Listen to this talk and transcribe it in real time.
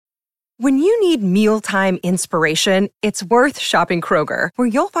When you need mealtime inspiration, it's worth shopping Kroger, where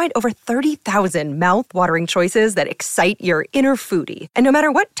you'll find over 30,000 mouth-watering choices that excite your inner foodie. And no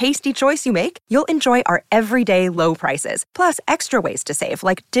matter what tasty choice you make, you'll enjoy our everyday low prices, plus extra ways to save,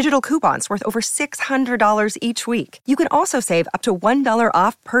 like digital coupons worth over $600 each week. You can also save up to $1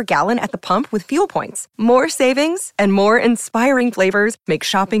 off per gallon at the pump with fuel points. More savings and more inspiring flavors make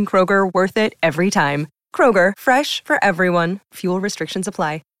shopping Kroger worth it every time. Kroger, fresh for everyone. Fuel restrictions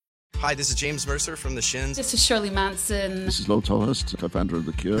apply. Hi, this is James Mercer from The Shins. This is Shirley Manson. This is Lo Tolhurst, co-founder of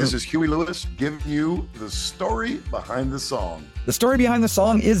The Cure. This is Huey Lewis giving you the story behind the song. The Story Behind the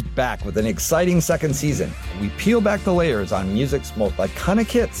Song is back with an exciting second season. We peel back the layers on music's most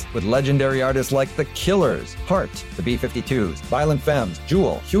iconic hits with legendary artists like The Killers, Heart, the B-52s, Violent Femmes,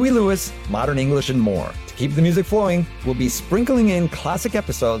 Jewel, Huey Lewis, Modern English, and more. To keep the music flowing, we'll be sprinkling in classic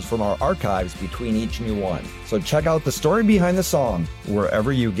episodes from our archives between each new one. So check out The Story Behind the Song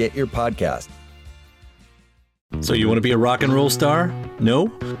wherever you get your podcast. So you want to be a rock and roll star? No?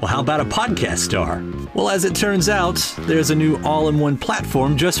 Well, how about a podcast star? Well, as it turns out, there's a new all-in-one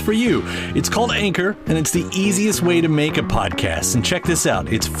platform just for you. It's called Anchor, and it's the easiest way to make a podcast. And check this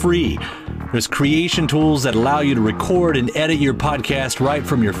out, it's free. There's creation tools that allow you to record and edit your podcast right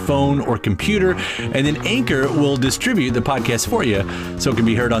from your phone or computer, and then Anchor will distribute the podcast for you so it can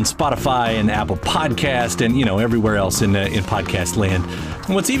be heard on Spotify and Apple Podcast and, everywhere else in podcast land.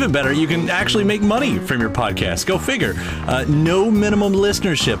 And what's even better, you can actually make money from your podcast. Go figure. No minimum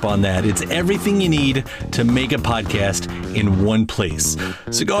listenership on that. It's everything you need to make a podcast in one place.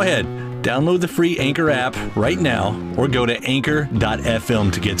 So go ahead. Download the free Anchor app right now or go to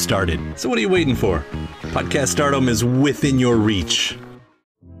anchor.fm to get started. So what are you waiting for? Podcast stardom is within your reach.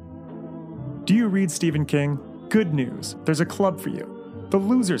 Do you read Stephen King? Good news. There's a club for you. The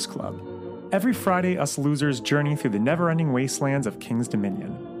Losers Club. Every Friday, us losers journey through the never-ending wastelands of King's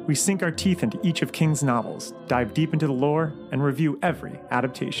Dominion. We sink our teeth into each of King's novels, dive deep into the lore, and review every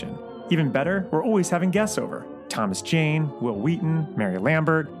adaptation. Even better, we're always having guests over. Thomas Jane, Will Wheaton, Mary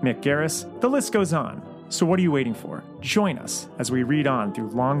Lambert, Mick Garris, the list goes on. So what are you waiting for? Join us as we read on through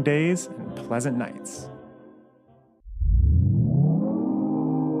long days and pleasant nights.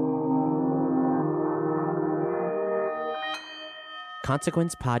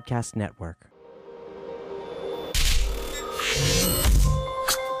 Consequence Podcast Network.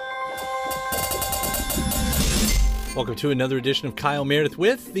 Welcome to another edition of Kyle Meredith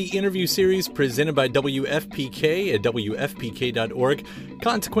with the interview series presented by WFPK at WFPK.org,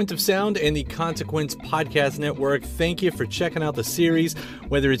 Consequence of Sound, and the Consequence Podcast Network. Thank you for checking out the series,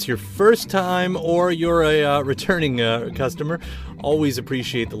 whether it's your first time or you're a returning customer. Always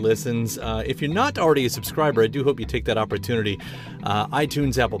appreciate the listens. If you're not already a subscriber, I do hope you take that opportunity.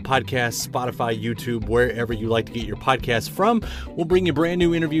 iTunes, Apple Podcasts, Spotify, YouTube, wherever you like to get your podcasts from. We'll bring you brand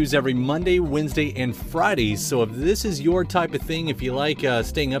new interviews every Monday, Wednesday, and Fridays. So if this is your type of thing, if you like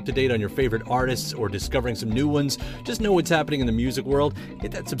staying up to date on your favorite artists or discovering some new ones, just know what's happening in the music world,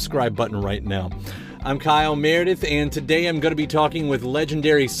 hit that subscribe button right now. I'm Kyle Meredith, and today I'm going to be talking with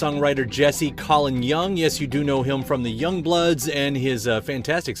legendary songwriter Jesse Colin Young. Yes, you do know him from the Youngbloods and his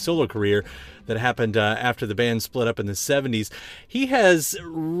fantastic solo career that happened after the band split up in the 70s. He has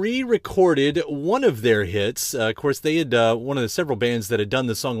re-recorded one of their hits. Of course, they had one of the several bands that had done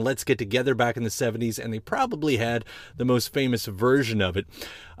the song Let's Get Together back in the 70s, and they probably had the most famous version of it.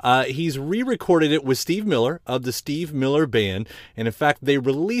 He's re-recorded it with Steve Miller of the Steve Miller Band, and in fact, they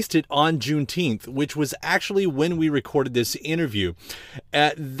released it on Juneteenth, which was actually when we recorded this interview.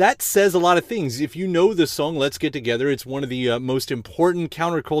 That says a lot of things. If you know the song Let's Get Together, it's one of the most important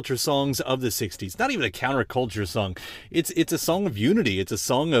counterculture songs of the 60s. Not even a counterculture song. It's a song of unity. It's a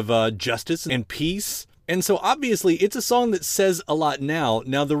song of justice and peace. And so obviously it's a song that says a lot now.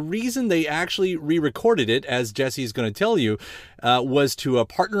 Now, the reason they actually re-recorded it, as Jesse's going to tell you, was to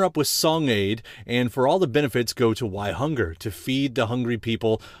partner up with Song Aid, and for all the benefits go to Why Hunger, to feed the hungry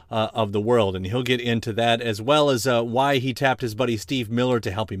people of the world. And he'll get into that, as well as why he tapped his buddy Steve Miller to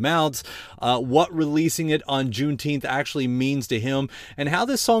help him out, what releasing it on Juneteenth actually means to him, and how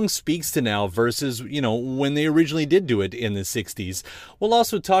this song speaks to now versus, when they originally did do it in the 60s. We'll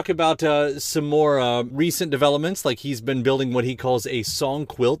also talk about some more recent developments, like he's been building what he calls a song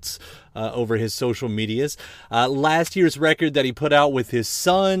quilt over his social medias. Last year's record that he put out with his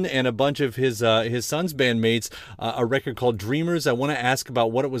son and a bunch of his son's bandmates, a record called Dreamers. I want to ask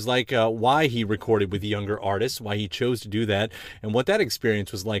about what it was like, why he recorded with younger artists, why he chose to do that, and what that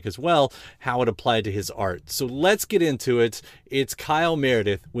experience was like as well, how it applied to his art. So let's get into it. It's Kyle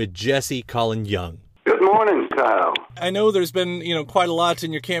Meredith with Jesse Colin Young. Good morning, Kyle. I know there's been, quite a lot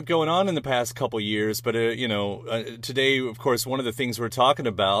in your camp going on in the past couple years, but, today, of course, one of the things we're talking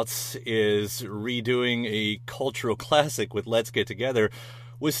about is redoing a cultural classic with Let's Get Together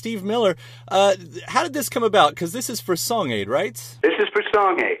with Steve Miller. How did this come about? Because this is for Song Aid, right? This is for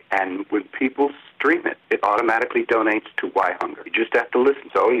Song Aid, and when people stream it, it automatically donates to Why Hunger. You just have to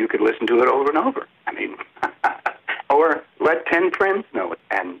listen, so you could listen to it over and over. I mean, or let 10 friends know it,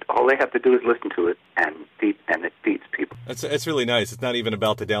 and all they have to do is listen to it, and it feeds people. That's really nice. It's not even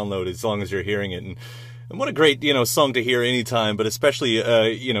about the download as long as you're hearing it. And what a great, song to hear anytime, but especially,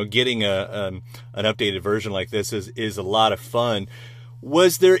 getting an updated version like this is a lot of fun.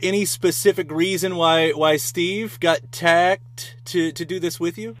 Was there any specific reason why Steve got tagged to do this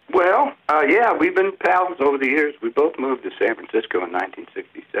with you? Well, yeah, we've been pals over the years. We both moved to San Francisco in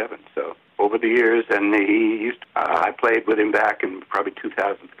 1967, so over the years, and I played with him back in probably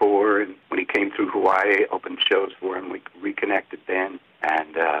 2004, and when he came through Hawaii, opened shows for him. We reconnected then,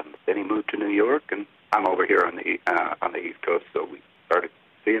 and then he moved to New York, and I'm over here on the East Coast, so we started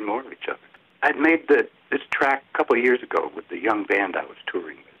seeing more of each other. I'd made this track a couple of years ago with the young band I was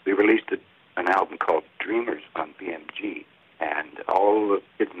touring with. We released an album called Dreamers on BMG, and all the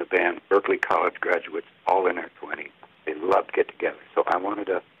kids in the band, Berkeley College graduates, all in their 20s, they loved Get Together. So I wanted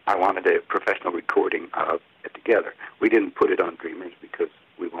a professional recording of Get Together. We didn't put it on Dreamers because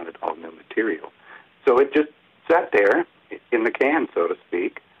we wanted all new material. So it just sat there in the can, so to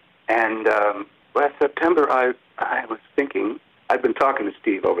speak. And last September, I was thinking, I've been talking to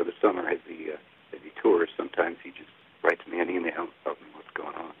Steve over the summer as he tours. Sometimes he just writes me an email telling me what's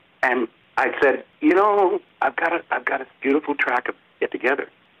going on. And I said, I've got a beautiful track of Get Together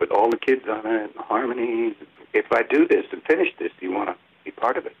with all the kids on it, and the harmonies. If I do this and finish this, do you want to be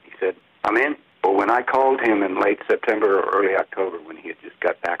part of it? He said, I'm in. Well, when I called him in late September or early October, when he had just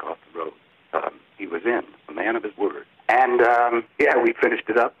got back off the road, he was in, a man of his word. And, we finished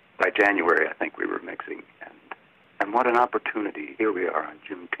it up. By January, I think we were mixing. And what an opportunity. Here we are on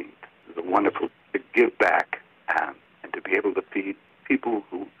Juneteenth. It was wonderful to give back and to be able to feed people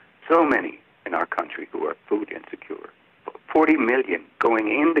so many in our country who are food insecure. 40 million going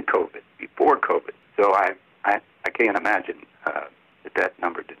into COVID, before COVID. So I can't imagine that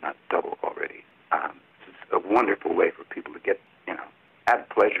number did not double already. It's a wonderful way for people to get, have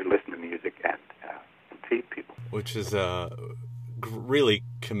pleasure, listen to music, and feed people. Which is really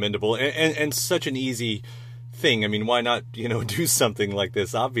commendable and such an easy thing. I mean, why not, do something like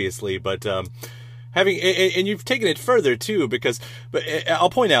this, obviously, but having, and you've taken it further too, but I'll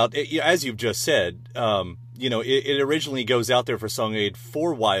point out, as you've just said, it originally goes out there for Song Aid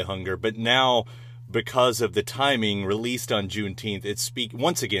for Why Hunger, but now because of the timing, released on Juneteenth, it's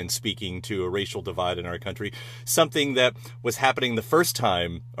once again speaking to a racial divide in our country, something that was happening the first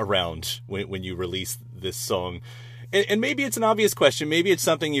time around when you released this song. And maybe it's an obvious question. Maybe it's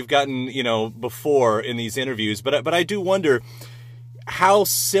something you've gotten, before in these interviews. But I do wonder, how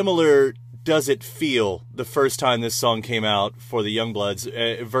similar does it feel the first time this song came out for the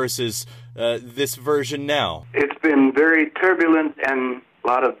Youngbloods versus this version now? It's been very turbulent and a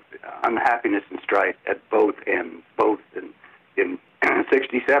lot of unhappiness and strife at both ends. Both in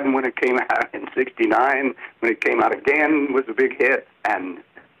 67 when it came out, in 69 when it came out again was a big hit, and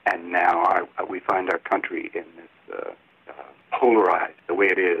now we find our country in this polarized the way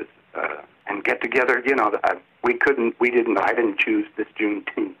it is, and Get Together. I didn't choose this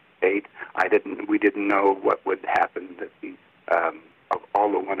Juneteenth date. We didn't know what would happen. That these of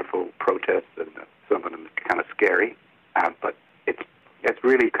all the wonderful protests, and some of them kind of scary, but it's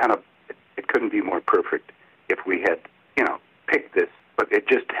really kind of it couldn't be more perfect if we had picked this, but it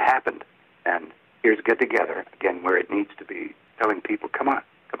just happened. And here's Get Together again, where it needs to be, telling people, come on,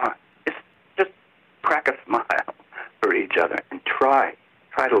 just crack a smile for each other and try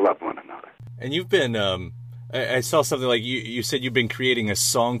to love one another. And you've been, I saw something like you said you've been creating a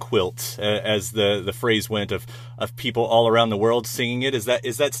song quilt, as the phrase went, of people all around the world singing it. Is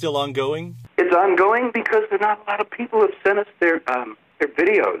that still ongoing? It's ongoing because there are not a lot of people have sent us their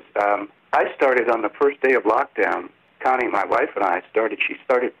videos. I started on the first day of lockdown. Connie, my wife, and I she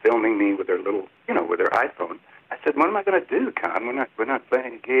started filming me with her little, with her iPhone. I said, what am I going to do, Con? We're not playing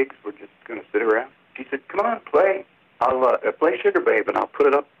any gigs. We're just going to sit around. She said, come on, play. I'll play Sugar Babe, and I'll put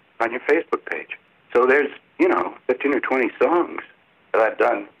it up on your Facebook page. So there's, 15 or 20 songs that I've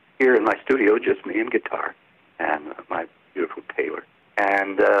done here in my studio, just me and guitar, and my beautiful Taylor.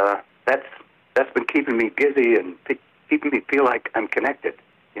 And that's been keeping me busy and keeping me feel like I'm connected,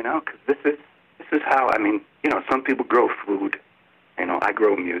 because this is how, some people grow food. I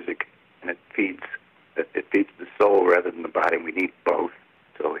grow music, and it feeds the soul rather than the body. We need both.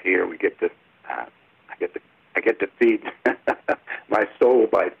 So here we get to I get to feed my soul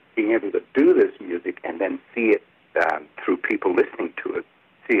by being able to do this music and then see it through people listening to it,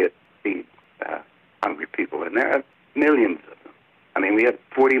 see it feed hungry people. And there are millions of them. I mean, we have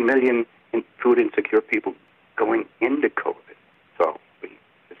 40 million food insecure people going into COVID. So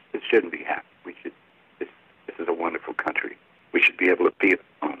this shouldn't be happening. This is a wonderful country. We should be able to be at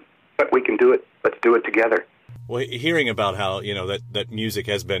home. But we can do it. Let's do it together. Well, hearing about how that music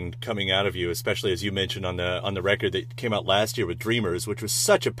has been coming out of you, especially as you mentioned on the record that came out last year with Dreamers, which was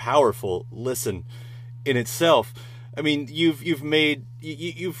such a powerful listen in itself. I mean, you've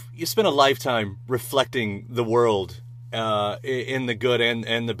spent a lifetime reflecting the world in the good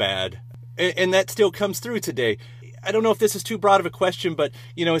and the bad, and that still comes through today. I don't know if this is too broad of a question, but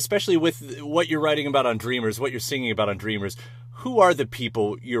especially with what you're writing about on Dreamers, what you're singing about on Dreamers. Who are the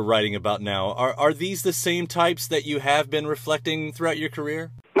people you're writing about now? Are these the same types that you have been reflecting throughout your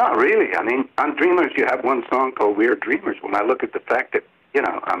career? Not really. I mean, on Dreamers, you have one song called "We're Dreamers." When I look at the fact that,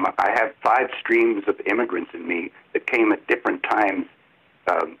 I have 5 streams of immigrants in me that came at different times,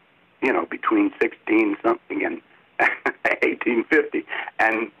 between 16-something and 1850.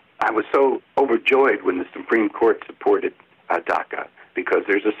 And I was so overjoyed when the Supreme Court supported DACA, because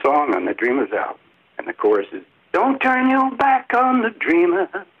there's a song on the Dreamers album, and the chorus is, "Don't turn your back on the dreamers.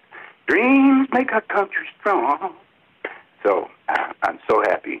 Dreams make our country strong." So I'm so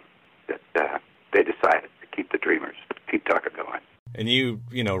happy that they decided to keep the Dreamers, keep DACA going. And you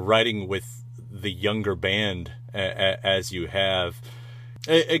writing with the younger band as you have,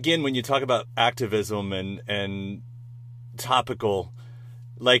 again, when you talk about activism and topical,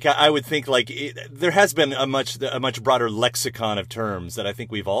 like I would think there has been a much broader lexicon of terms that I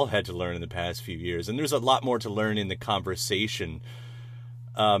think we've all had to learn in the past few years, and there's a lot more to learn in the conversation.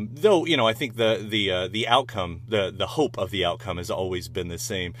 Though I think the outcome, the hope of the outcome has always been the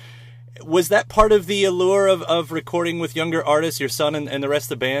same. Was that part of the allure of recording with younger artists, your son and the rest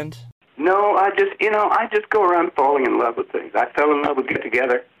of the band? No, I just go around falling in love with things. I fell in love with Get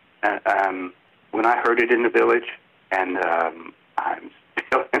Together when I heard it in the Village, and I'm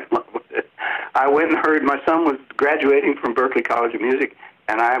still in love with it. I went and heard, my son was graduating from Berklee College of Music,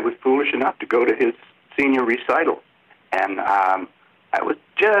 and I was foolish enough to go to his senior recital. And I've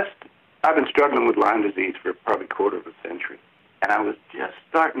been struggling with Lyme disease for probably a quarter of a century, and I was just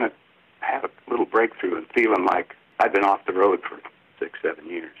starting to have a little breakthrough and feeling like I'd been off the road for 6-7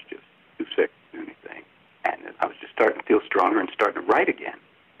 years, just too sick to do anything. And I was just starting to feel stronger and starting to write again.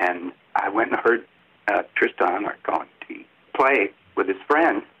 And I went and heard Tristan, or Colin T, play with his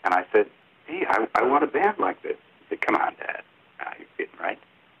friend, and I said, "Hey, I want a band like this." He said, "Come on, Dad. You're kidding, right?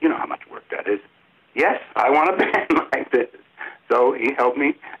 You know how much work that is." "Yes, I want a band like this." So he helped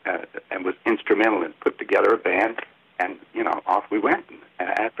me and was instrumental in put together a band, and off we went. And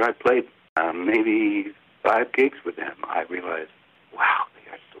after I played maybe 5 gigs with them, I realized, wow, they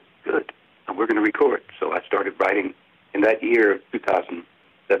are so good, and we're going to record. So I started writing in that year of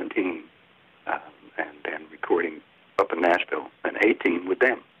 2017, and recording up in Nashville in 2018 with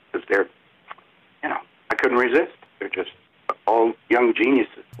them, because they're, I couldn't resist. They're just all young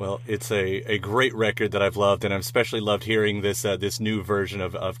geniuses. Well, it's a great record that I've loved, and I've especially loved hearing this new version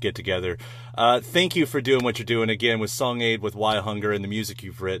of Get Together. Thank you for doing what you're doing again with Song Aid, with Why Hunger, and the music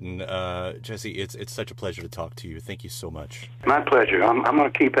you've written. Jesse, it's such a pleasure to talk to you. Thank you so much. My pleasure. I'm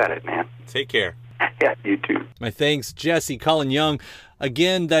going to keep at it, man. Take care. Yeah, you too. My thanks, Jesse. Colin Young.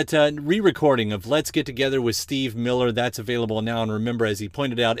 Again, that re-recording of Let's Get Together with Steve Miller, that's available now. And remember, as he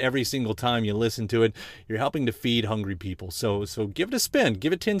pointed out, every single time you listen to it, you're helping to feed hungry people. So give it a spin.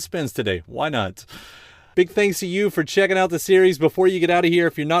 Give it 10 spins today. Why not? Big thanks to you for checking out the series. Before you get out of here,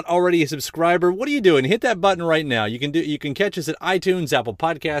 if you're not already a subscriber, what are you doing? Hit that button right now. You can catch us at iTunes, Apple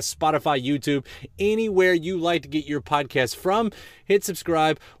Podcasts, Spotify, YouTube, anywhere you like to get your podcasts from. Hit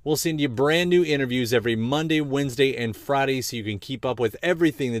subscribe. We'll send you brand new interviews every Monday, Wednesday, and Friday, so you can keep up with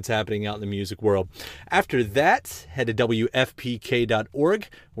everything that's happening out in the music world. After that, head to WFPK.org,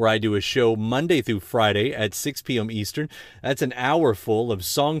 where I do a show Monday through Friday at 6 p.m. Eastern. That's an hour full of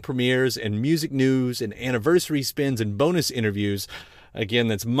song premieres and music news and anniversary spins and bonus interviews. Again,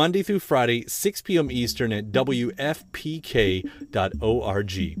 that's Monday through Friday, 6 p.m. Eastern at WFPK.org.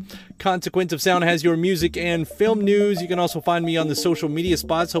 Consequence of Sound has your music and film news. You can also find me on the social media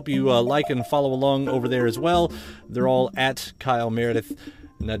spots. Hope you like and follow along over there as well. They're all at Kyle Meredith.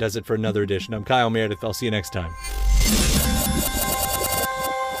 And that does it for another edition. I'm Kyle Meredith. I'll see you next time.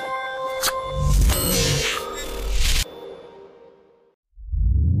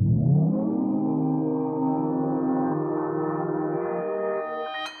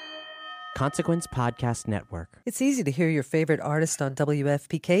 Consequence Podcast Network. It's easy to hear your favorite artist on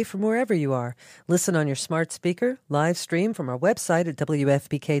WFPK from wherever you are. Listen on your smart speaker, live stream from our website at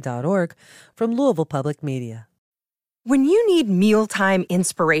WFPK.org, from Louisville Public Media. When you need mealtime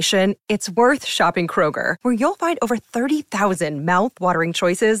inspiration, it's worth shopping Kroger, where you'll find over 30,000 mouth-watering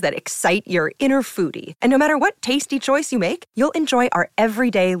choices that excite your inner foodie. And no matter what tasty choice you make, you'll enjoy our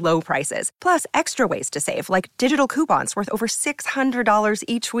everyday low prices, plus extra ways to save, like digital coupons worth over $600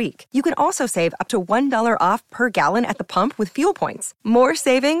 each week. You can also save up to $1 off per gallon at the pump with fuel points. More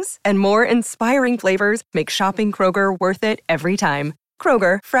savings and more inspiring flavors make shopping Kroger worth it every time.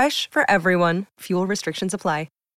 Kroger, fresh for everyone. Fuel restrictions apply.